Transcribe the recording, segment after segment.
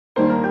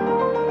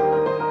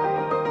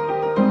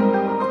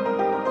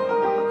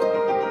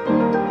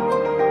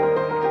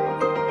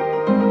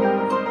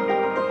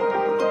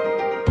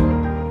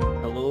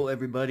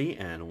everybody,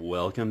 and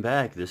welcome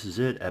back. This is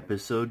it,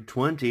 episode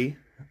 20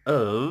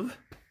 of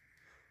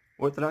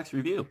Orthodox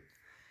Review.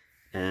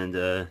 And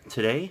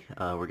today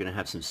we're going to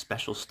have some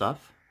special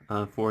stuff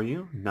for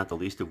you, not the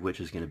least of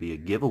which is going to be a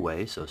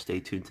giveaway, so stay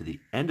tuned to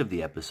the end of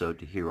the episode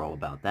to hear all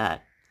about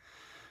that.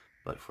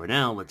 But for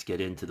now, let's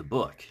get into the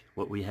book.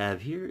 What we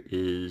have here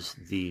is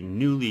the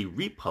newly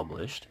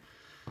republished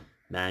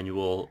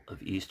Manual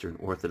of Eastern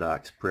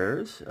Orthodox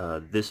Prayers.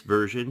 This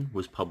version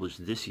was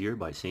published this year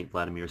by St.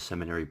 Vladimir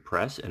Seminary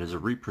Press and is a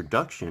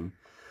reproduction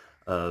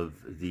of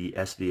the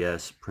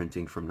SVS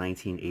printing from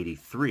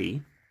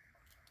 1983,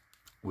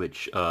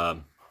 which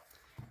it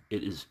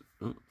is...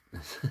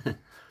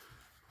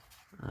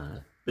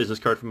 business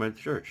card from my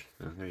church.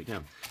 There you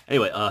go.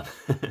 Anyway,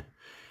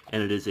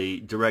 and it is a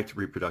direct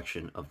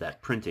reproduction of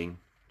that printing,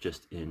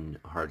 just in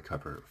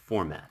hardcover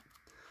format.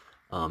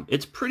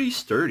 It's pretty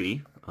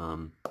sturdy.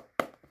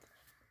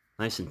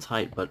 Nice and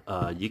tight, but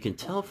you can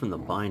tell from the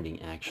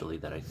binding actually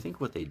that I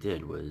think what they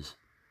did was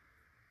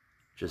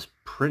just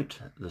print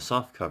the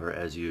soft cover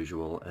as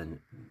usual and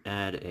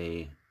add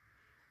a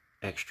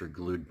extra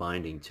glued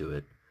binding to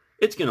it.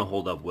 It's going to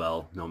hold up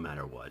well no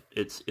matter what.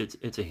 It's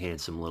a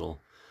handsome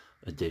little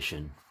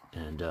addition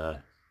and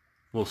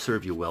will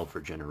serve you well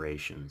for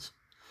generations.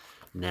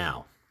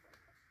 Now,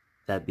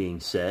 that being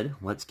said,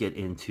 let's get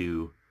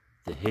into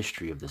the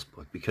history of this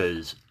book,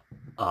 because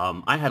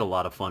I had a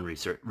lot of fun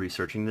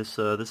researching this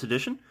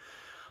edition,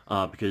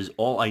 because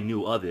all I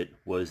knew of it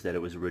was that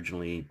it was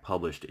originally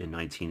published in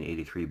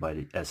 1983 by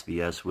the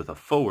SVS with a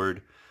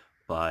foreword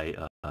by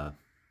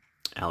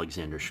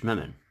Alexander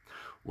Schmemann.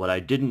 What I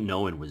didn't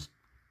know and was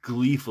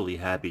gleefully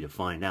happy to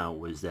find out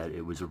was that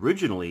it was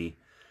originally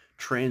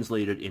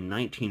translated in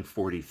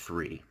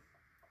 1943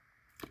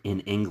 in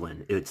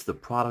England. It's the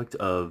product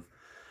of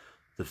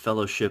the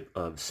Fellowship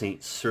of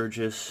St.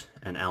 Sergius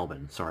and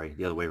Alban, sorry,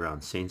 the other way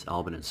around, Saints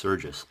Alban and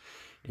Sergius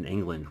in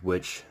England,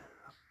 which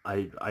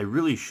I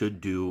really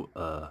should do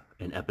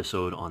an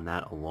episode on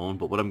that alone,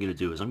 but what I'm going to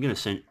do is I'm going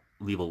to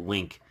leave a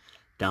link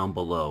down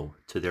below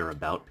to their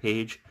About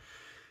page,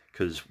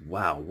 because,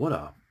 wow, what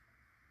a...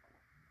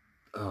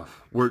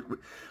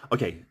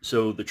 okay,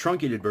 so the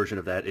truncated version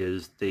of that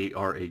is they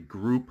are a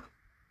group,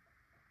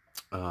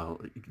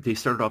 they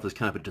started off as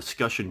kind of a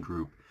discussion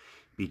group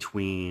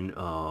between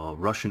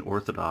Russian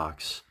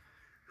Orthodox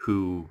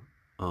who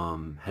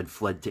had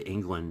fled to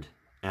England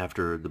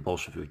after the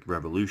Bolshevik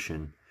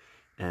Revolution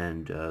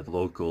and the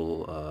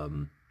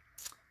local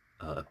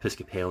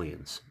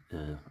Episcopalians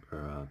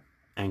or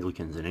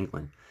Anglicans in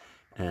England.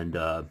 And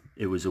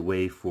it was a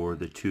way for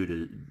the two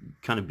to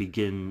kind of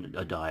begin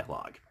a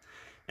dialogue.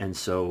 And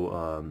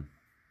so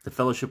the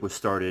fellowship was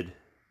started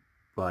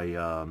by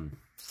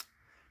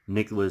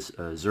Nicholas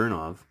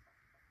Zernov,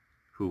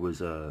 who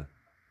was a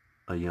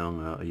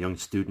young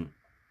student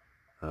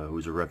who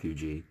was a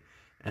refugee,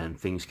 and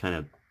things kind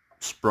of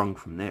sprung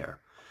from there.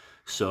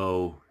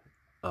 So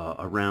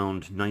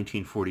around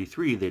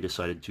 1943, they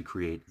decided to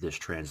create this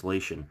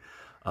translation.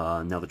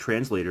 Now the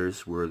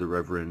translators were the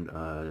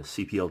Reverend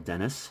C.P.L.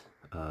 Dennis,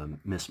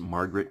 Miss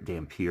Margaret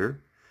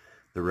Dampier,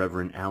 the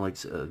Reverend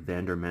Alex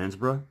Vander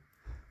Mansborough,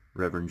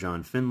 Reverend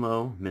John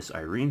Finlow, Miss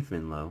Irene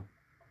Finlow,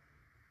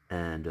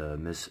 and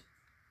Miss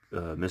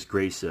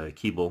Grace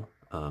Keeble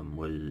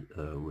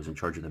was in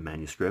charge of the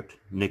manuscript.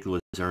 Nicholas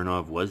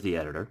Zernov was the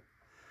editor,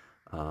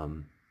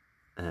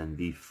 and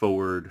the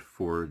foreword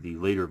for the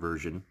later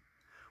version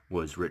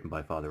was written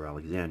by Father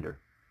Alexander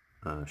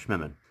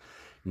Schmemann.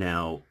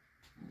 Now,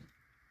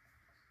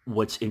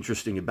 what's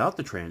interesting about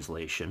the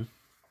translation,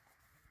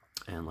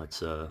 and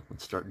let's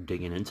start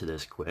digging into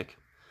this quick.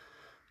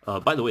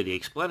 By the way, the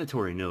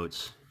explanatory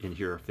notes in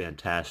here are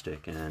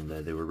fantastic, and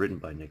they were written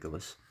by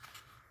Nicholas,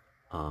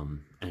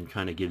 and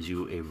kind of gives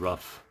you a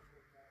rough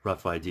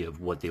idea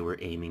of what they were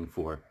aiming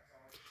for.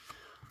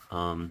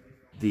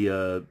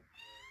 The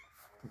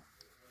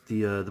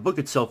book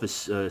itself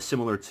is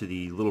similar to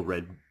the Little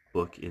Red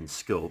Book in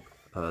scope.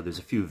 There's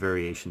a few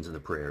variations in the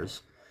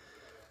prayers,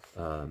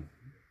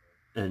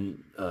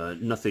 and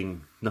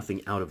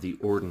nothing out of the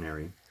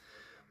ordinary.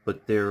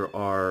 But there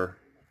are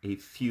a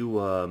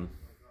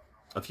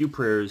few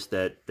prayers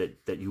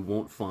that you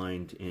won't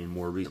find in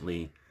more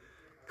recently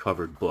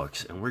covered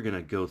books, and we're going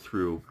to go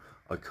through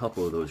a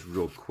couple of those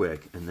real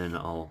quick, and then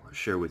I'll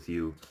share with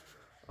you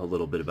a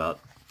little bit about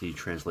the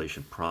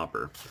translation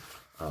proper.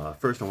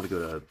 First, I want to go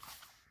to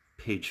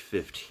page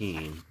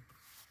 15,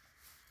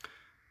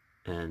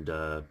 and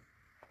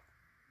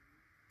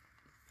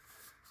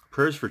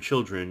prayers for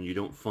children you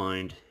don't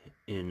find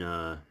in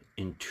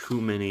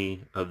too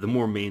many of the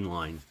more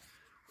mainline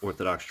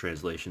Orthodox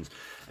translations,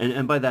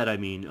 and by that I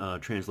mean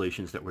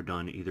translations that were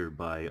done either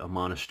by a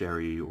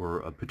monastery or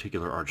a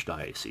particular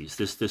archdiocese.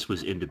 This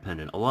was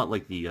independent, a lot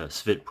like the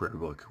Svit prayer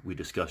book we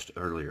discussed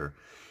earlier,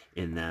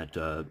 in that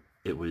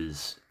it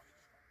was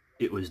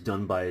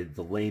done by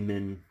the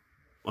laymen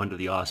under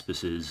the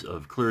auspices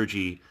of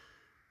clergy,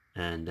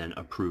 and then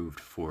approved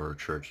for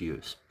church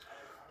use.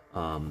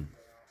 On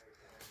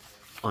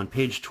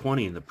page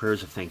 20 in the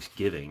Prayers of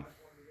Thanksgiving,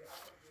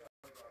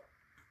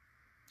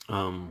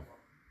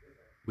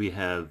 we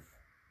have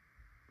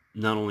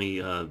not only,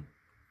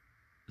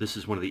 this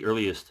is one of the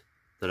earliest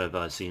that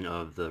I've seen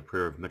of the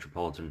prayer of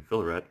Metropolitan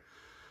Philaret,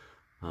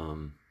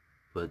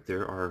 but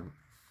there are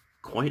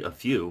quite a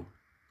few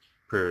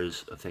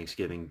prayers of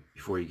thanksgiving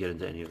before you get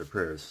into any other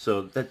prayers.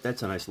 So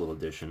that's a nice little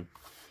addition.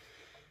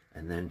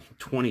 And then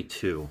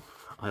 22,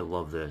 I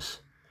love this.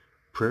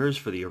 Prayers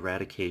for the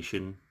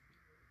eradication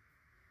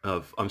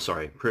of,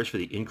 prayers for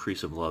the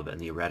increase of love and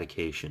the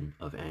eradication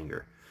of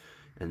anger.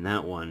 And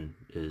that one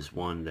is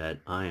one that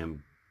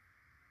I'm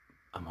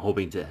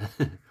hoping to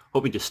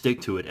hoping to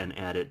stick to it and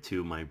add it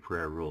to my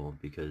prayer rule,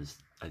 because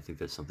I think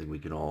that's something we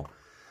can all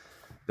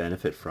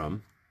benefit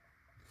from.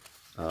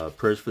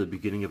 Prayers for the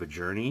beginning of a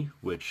journey,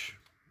 which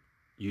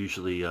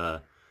usually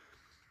you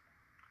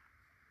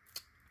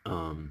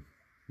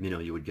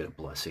would get a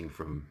blessing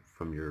from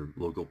your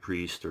local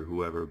priest or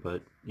whoever,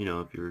 but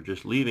if you're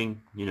just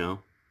leaving,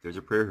 there's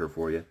a prayer here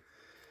for you.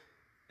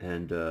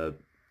 And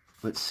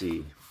let's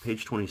see,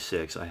 page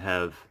 26, I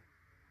have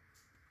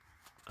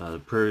the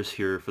prayers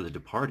here for the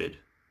departed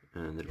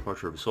and the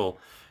departure of a soul,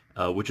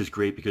 which is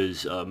great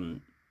because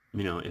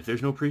if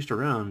there's no priest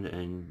around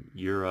and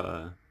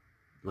you're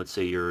let's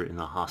say you're in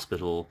the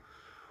hospital,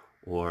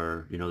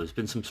 or there's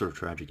been some sort of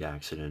tragic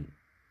accident,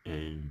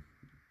 and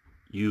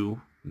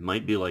you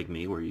might be like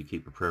me where you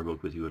keep a prayer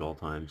book with you at all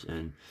times,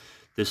 and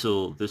this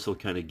will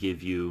kind of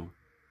give you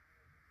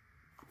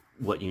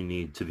what you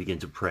need to begin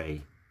to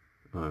pray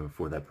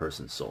for that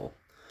person's soul.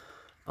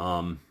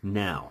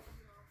 Now,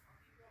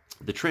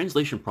 the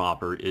translation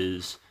proper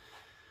is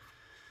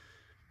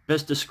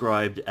best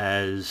described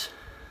as,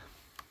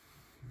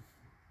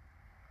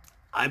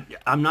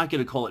 I'm not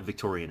going to call it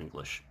Victorian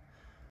English,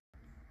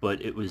 but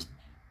it was,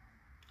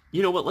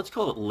 let's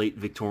call it late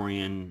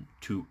Victorian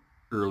to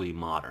early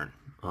modern,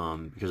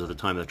 because of the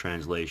time of the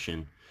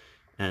translation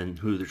and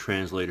who the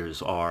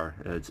translators are.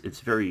 It's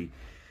very,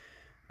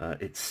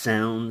 it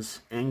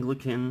sounds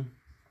Anglican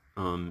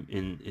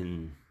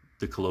in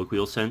the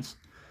colloquial sense,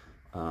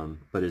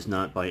 but is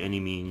not by any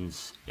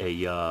means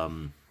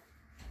a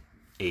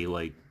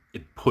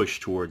push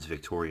towards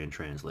Victorian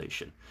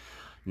translation.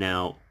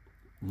 Now,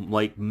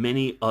 like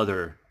many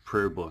other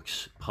prayer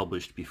books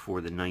published before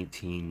the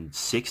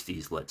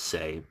 1960s, let's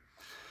say,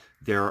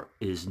 there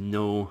is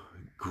no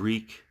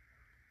Greek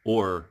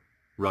or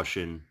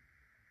Russian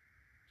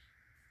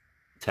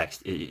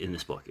text in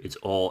this book. It's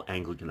all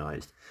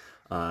Anglicanized.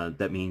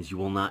 That means you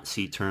will not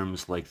see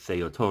terms like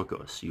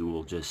Theotokos. You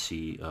will just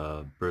see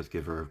birth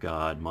giver of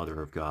God,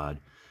 mother of God,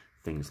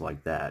 things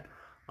like that.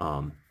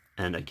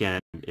 And again,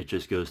 it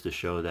just goes to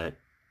show that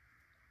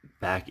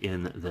back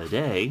in the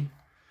day,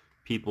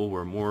 people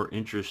were more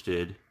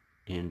interested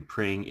in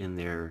praying in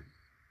their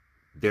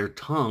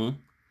tongue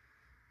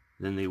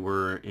than they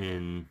were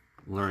in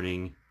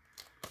learning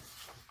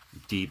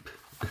deep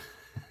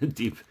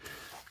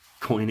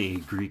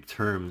Koine Greek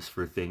terms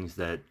for things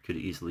that could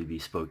easily be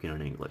spoken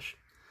in English.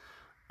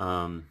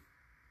 I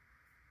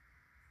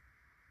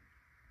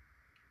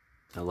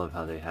love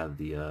how they have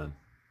the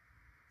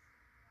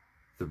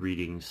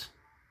readings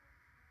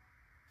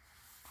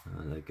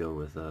that go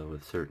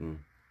with certain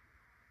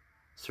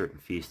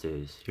feast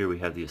days. Here we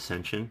have the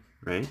Ascension,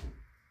 right?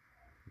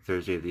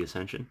 Thursday of the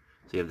Ascension.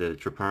 So you have the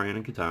Troparion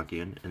and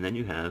Kontakion, and then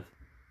you have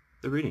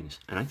the readings.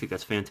 And I think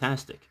that's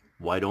fantastic.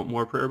 Why don't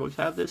more prayer books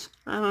have this?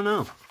 I don't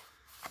know.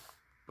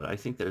 But I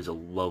think there's a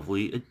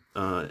lovely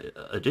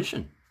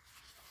addition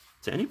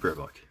to any prayer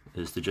book,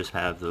 is to just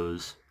have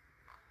those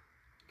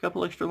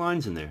couple extra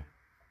lines in there.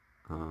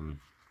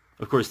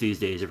 Of course, these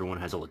days everyone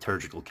has a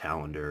liturgical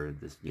calendar,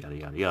 this yada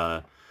yada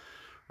yada,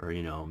 or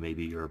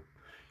maybe your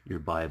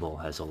Bible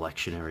has a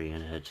lectionary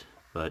in it.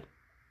 But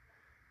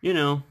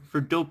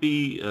for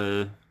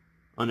dopey,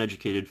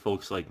 uneducated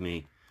folks like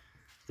me,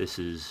 this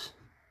is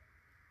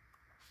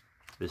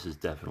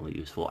definitely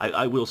useful.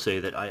 I will say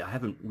that I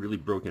haven't really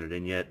broken it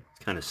in yet.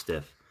 It's kind of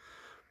stiff,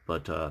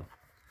 but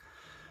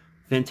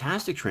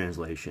fantastic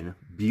translation,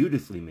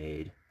 beautifully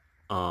made,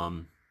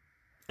 and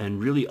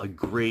really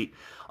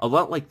a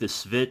lot like the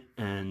Svit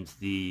and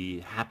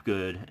the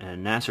Hapgood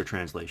and Nasser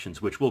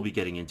translations, which we'll be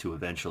getting into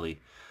eventually.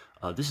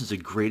 This is a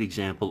great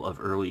example of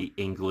early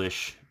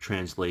English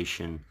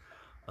translation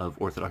of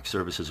Orthodox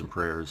services and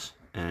prayers,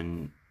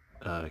 and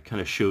kind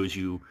of shows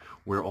you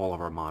where all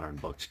of our modern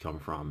books come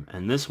from.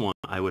 And this one,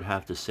 I would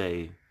have to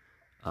say,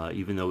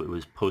 even though it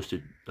was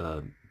posted,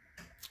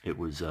 it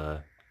was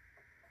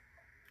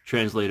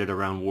translated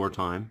around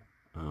wartime,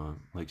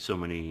 like so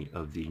many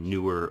of the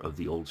newer of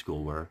the old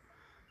school were,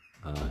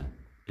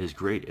 is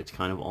great. It's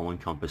kind of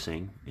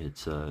all-encompassing.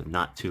 It's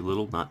not too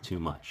little, not too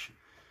much.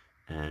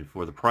 And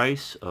for the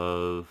price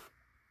of,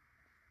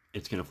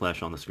 it's going to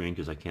flash on the screen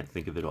because I can't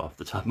think of it off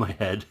the top of my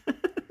head.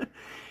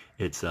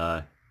 It's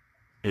a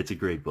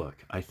great book.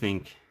 I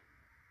think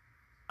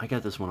I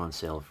got this one on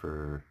sale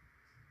for,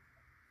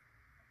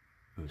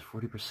 it was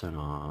 40%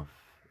 off,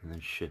 and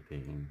then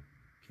shipping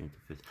came to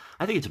 50.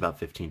 I think it's about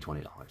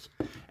 $15-20.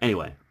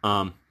 Anyway,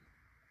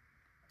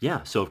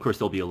 yeah, so of course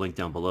there'll be a link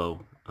down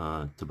below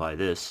to buy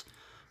this.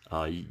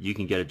 You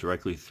can get it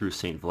directly through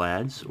St.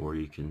 Vlad's, or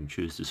you can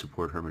choose to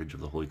support Hermitage of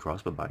the Holy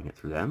Cross by buying it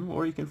through them,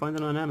 or you can find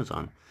it on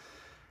Amazon.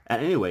 At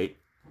any rate,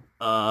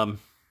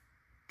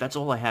 that's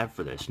all I have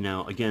for this.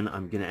 Now, again,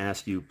 I'm going to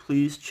ask you,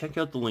 please check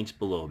out the links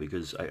below,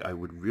 because I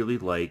would really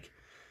like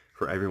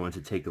for everyone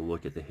to take a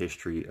look at the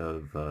history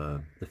of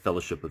the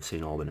Fellowship of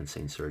St. Alban and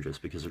St. Sergius,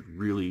 because it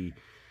really,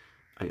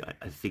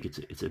 I think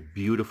it's a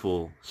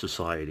beautiful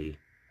society,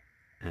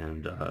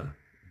 and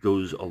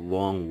goes a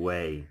long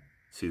way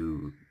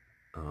to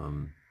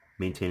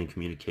maintaining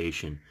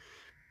communication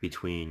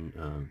between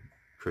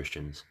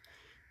Christians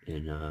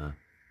in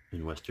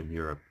Western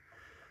Europe.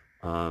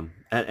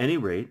 At any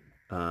rate,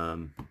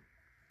 don't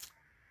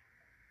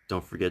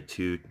forget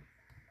to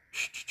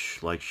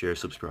like, share,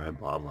 subscribe,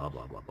 blah, blah,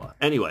 blah, blah, blah.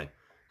 Anyway,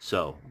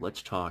 so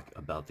let's talk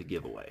about the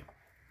giveaway.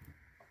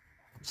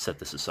 Set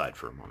this aside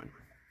for a moment.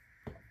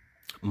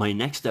 My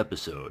next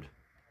episode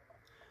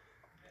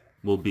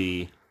will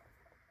be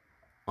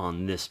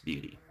on this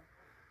beauty.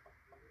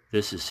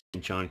 This is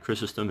St. John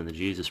Chrysostom and the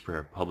Jesus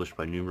Prayer, published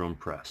by New Rome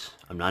Press.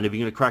 I'm not even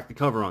going to crack the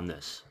cover on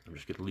this. I'm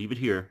just going to leave it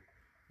here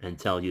and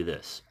tell you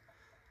this.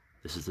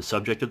 This is the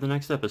subject of the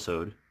next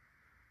episode,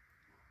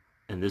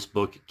 and this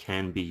book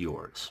can be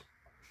yours.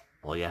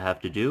 All you have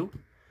to do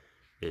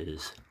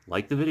is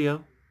like the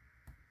video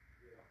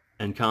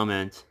and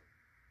comment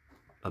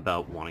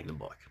about wanting the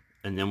book.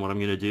 And then what I'm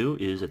going to do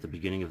is, at the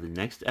beginning of the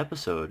next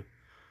episode,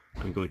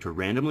 I'm going to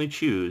randomly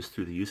choose,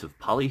 through the use of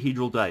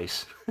polyhedral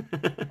dice,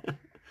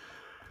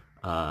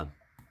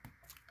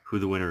 who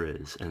the winner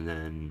is. And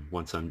then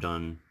once I'm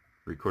done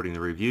recording the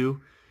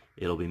review,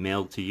 it'll be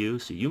mailed to you,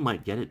 so you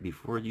might get it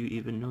before you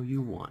even know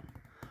you won.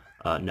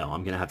 No,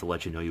 I'm going to have to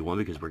let you know you won,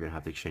 because we're going to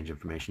have to exchange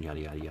information, yada,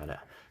 yada,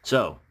 yada.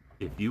 So,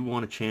 if you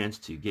want a chance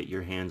to get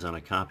your hands on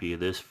a copy of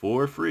this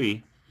for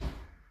free,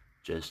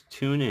 just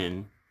tune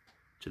in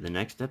to the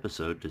next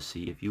episode to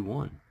see if you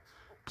won.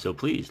 So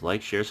please,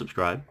 like, share,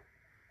 subscribe.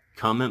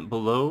 Comment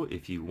below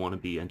if you want to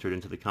be entered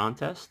into the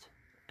contest,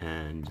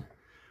 and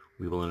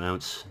we will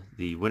announce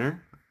the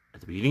winner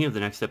at the beginning of the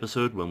next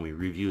episode when we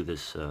review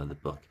this the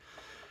book.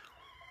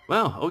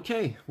 Well,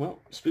 okay.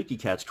 Well, Spooky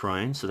Cat's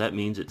crying, so that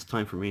means it's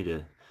time for me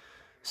to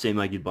say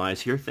my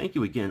goodbyes here. Thank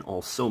you again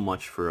all so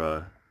much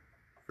for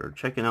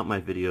checking out my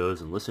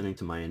videos and listening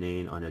to my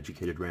inane,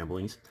 uneducated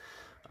ramblings.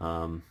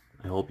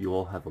 I hope you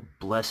all have a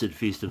blessed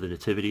Feast of the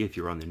Nativity if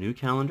you're on the new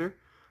calendar.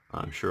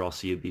 I'm sure I'll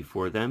see you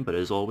before then, but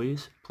as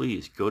always,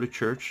 please go to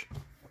church,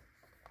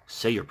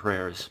 say your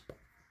prayers,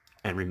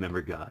 and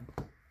remember God.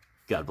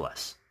 God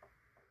bless.